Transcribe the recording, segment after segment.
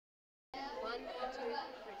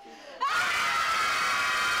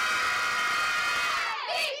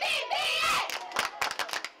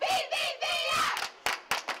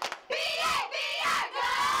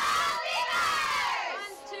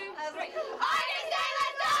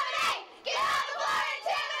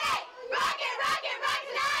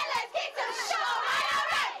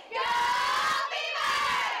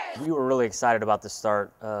We were really excited about the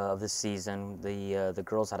start of this season. The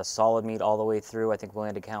girls had a solid meet all the way through. I think we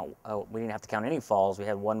didn't have to count any falls. We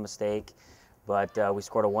had one mistake, but we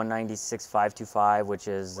scored a 196.525, which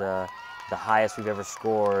is the highest we've ever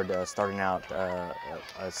scored starting out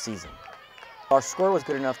a season. Our score was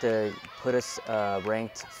good enough to put us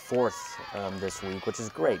ranked 4th this week, which is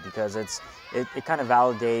great because it kind of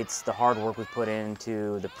validates the hard work we put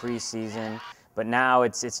into the preseason. But now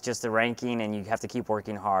it's just the ranking, and you have to keep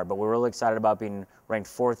working hard. But we're really excited about being ranked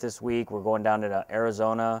 4th this week. We're going down to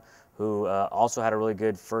Arizona, who also had a really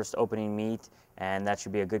good first opening meet, and that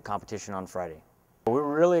should be a good competition on Friday. We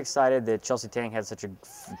were really excited that Chelsea Tang had such a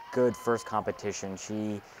good first competition.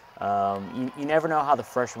 She, you never know how the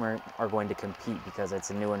freshmen are going to compete because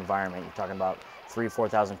it's a new environment. You're talking about 3,000 to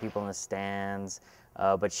 4,000 people in the stands,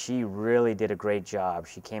 but she really did a great job.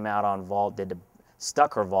 She came out on vault,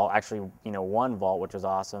 stuck her vault, actually, won vault, which was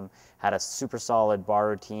awesome. Had a super solid bar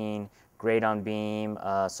routine, great on beam.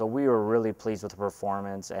 So we were really pleased with the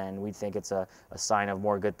performance, and we think it's a sign of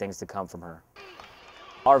more good things to come from her.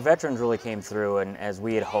 Our veterans really came through, and as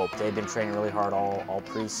we had hoped, they'd been training really hard all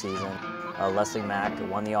preseason. Leslie Mack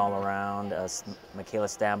won the all-around. Michaela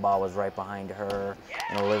Stambaugh was right behind her,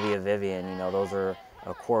 and Olivia Vivian. Those are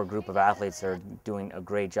a core group of athletes that are doing a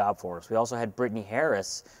great job for us. We also had Brittany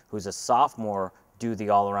Harris, who's a sophomore, do the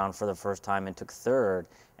all-around for the first time and took 3rd.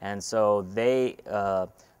 And so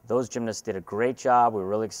those gymnasts did a great job. We were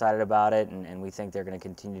really excited about it, and we think they're going to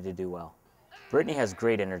continue to do well. Brittany has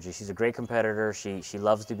great energy. She's a great competitor. She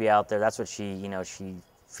loves to be out there. That's what she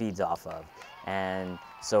feeds off of. And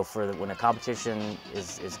so when a competition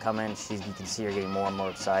is coming, you can see her getting more and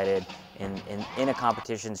more excited. In a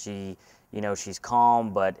competition, she's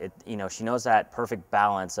calm, but she knows that perfect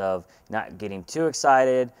balance of not getting too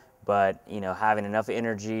excited, but having enough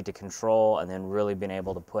energy to control, and then really being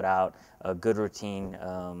able to put out a good routine,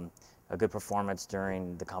 a good performance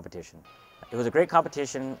during the competition. It was a great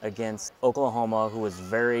competition against Oklahoma, who was a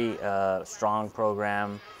very strong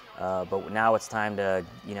program, but now it's time to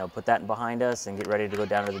put that behind us and get ready to go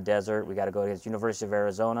down to the desert. We got to go against University of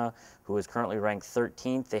Arizona, who is currently ranked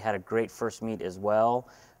 13th. They had a great first meet as well.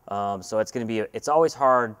 So it's always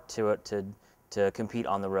hard to compete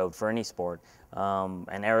on the road for any sport.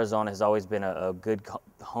 And Arizona has always been a good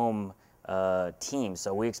home team,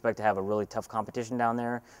 so we expect to have a really tough competition down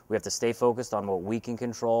there. We have to stay focused on what we can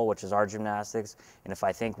control, which is our gymnastics. And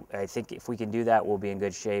I think if we can do that, we'll be in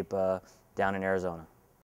good shape down in Arizona.